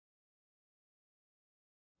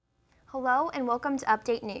Hello and welcome to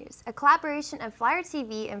Update News, a collaboration of Flyer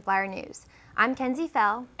TV and Flyer News. I'm Kenzie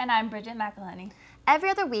Fell. And I'm Bridget McElhenney. Every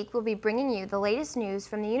other week we'll be bringing you the latest news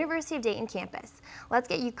from the University of Dayton campus. Let's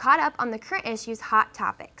get you caught up on the current issue's hot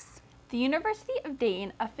topics. The University of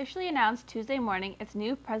Dayton officially announced Tuesday morning its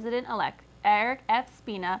new president-elect, Eric F.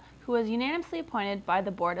 Spina, who was unanimously appointed by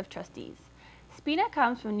the Board of Trustees. Spina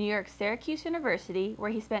comes from New York's Syracuse University, where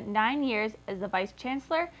he spent 9 years as the Vice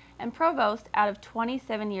Chancellor and Provost out of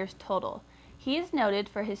 27 years total. He is noted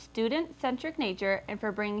for his student-centric nature and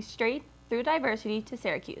for bringing straight-through diversity to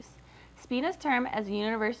Syracuse. Spina's term as the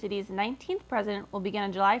university's 19th president will begin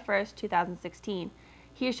on July 1, 2016.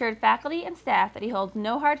 He assured faculty and staff that he holds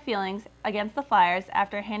no hard feelings against the Flyers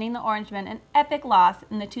after handing the Orangemen an epic loss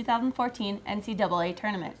in the 2014 NCAA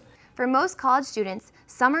tournament. For most college students,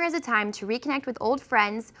 summer is a time to reconnect with old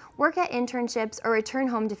friends, work at internships, or return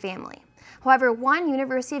home to family. However, one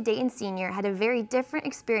University of Dayton senior had a very different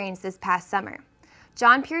experience this past summer.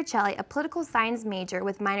 John Puricelli, a political science major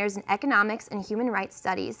with minors in economics and human rights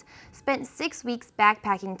studies, spent 6 weeks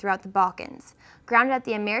backpacking throughout the Balkans. Grounded at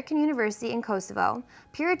the American University in Kosovo,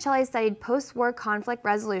 Puricelli studied post-war conflict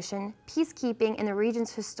resolution, peacekeeping, and the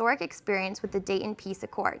region's historic experience with the Dayton Peace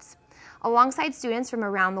Accords. Alongside students from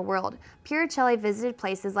around the world, Puricelli visited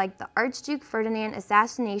places like the Archduke Ferdinand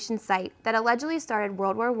assassination site that allegedly started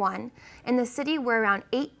World War I, and the city where around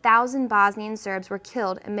 8,000 Bosnian Serbs were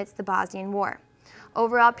killed amidst the Bosnian War.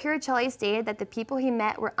 Overall, Puricelli stated that the people he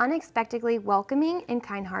met were unexpectedly welcoming and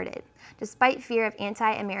kind-hearted, despite fear of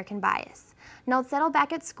anti-American bias. Now settled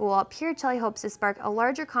back at school, Puricelli hopes to spark a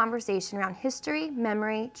larger conversation around history,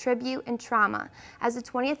 memory, tribute, and trauma as the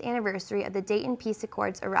 20th anniversary of the Dayton Peace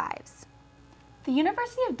Accords arrives. The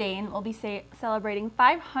University of Dayton will be celebrating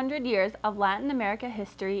 500 years of Latin America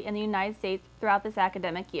history in the United States throughout this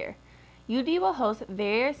academic year. UD will host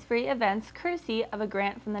various free events courtesy of a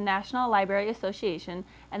grant from the National Library Association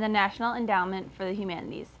and the National Endowment for the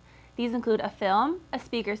Humanities. These include a film, a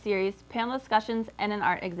speaker series, panel discussions, and an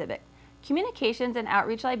art exhibit. Communications and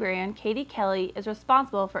Outreach Librarian Katie Kelly is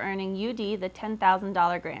responsible for earning UD the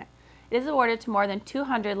 $10,000 grant. It is awarded to more than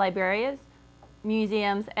 200 libraries,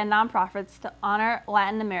 museums, and nonprofits to honor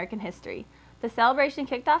Latin American history. The celebration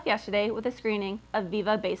kicked off yesterday with a screening of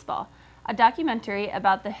Viva Baseball, a documentary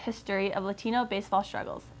about the history of Latino baseball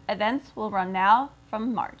struggles. Events will run now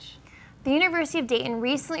from March. The University of Dayton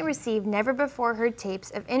recently received never-before-heard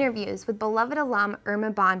tapes of interviews with beloved alum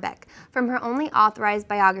Irma Bombeck from her only authorized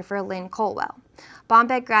biographer Lynn Colwell.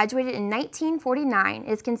 Bombeck graduated in 1949 and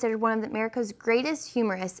is considered one of America's greatest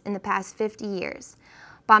humorists in the past 50 years.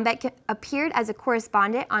 Bombeck appeared as a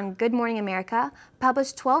correspondent on Good Morning America,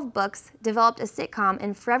 published 12 books, developed a sitcom,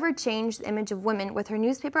 and forever changed the image of women with her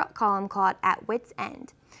newspaper column called At Wit's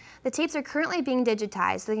End. The tapes are currently being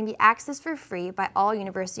digitized so they can be accessed for free by all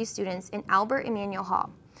university students in Albert Emanuel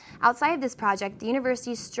Hall. Outside of this project, the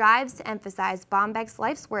university strives to emphasize Bombeck's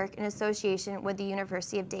life's work in association with the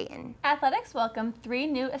University of Dayton. Athletics welcomed 3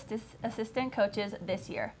 new assistant coaches this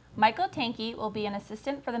year. Michael Tankey will be an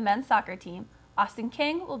assistant for the men's soccer team. Austin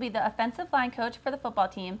King will be the offensive line coach for the football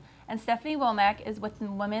team, and Stephanie Womack is with the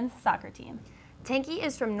women's soccer team. Tankey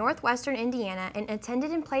is from northwestern Indiana and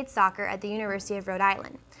attended and played soccer at the University of Rhode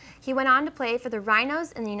Island. He went on to play for the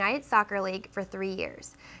Rhinos in the United Soccer League for 3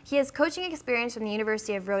 years. He has coaching experience from the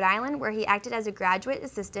University of Rhode Island, where he acted as a graduate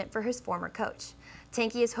assistant for his former coach.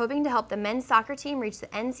 Tankey is hoping to help the men's soccer team reach the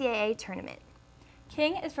NCAA tournament.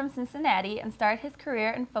 King is from Cincinnati and started his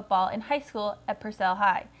career in football in high school at Purcell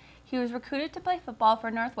High. He was recruited to play football for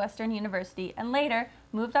Northwestern University and later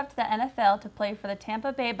moved up to the NFL to play for the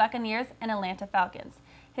Tampa Bay Buccaneers and Atlanta Falcons.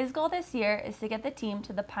 His goal this year is to get the team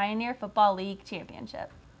to the Pioneer Football League Championship.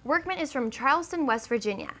 Workman is from Charleston, West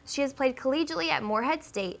Virginia. She has played collegiately at Morehead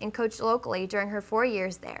State and coached locally during her 4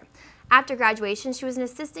 years there. After graduation, she was an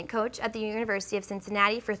assistant coach at the University of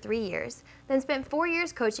Cincinnati for 3 years, then spent 4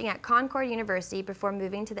 years coaching at Concord University before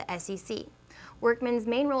moving to the SEC. Workman's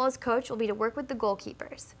main role as coach will be to work with the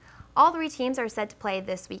goalkeepers. All 3 teams are set to play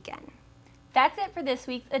this weekend. That's it for this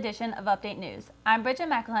week's edition of Update News. I'm Bridget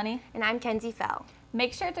McElhenney. And I'm Kenzie Fell.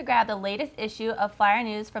 Make sure to grab the latest issue of Flyer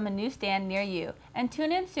News from a newsstand near you and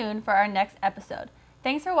tune in soon for our next episode.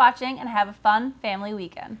 Thanks for watching and have a fun family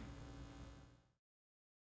weekend.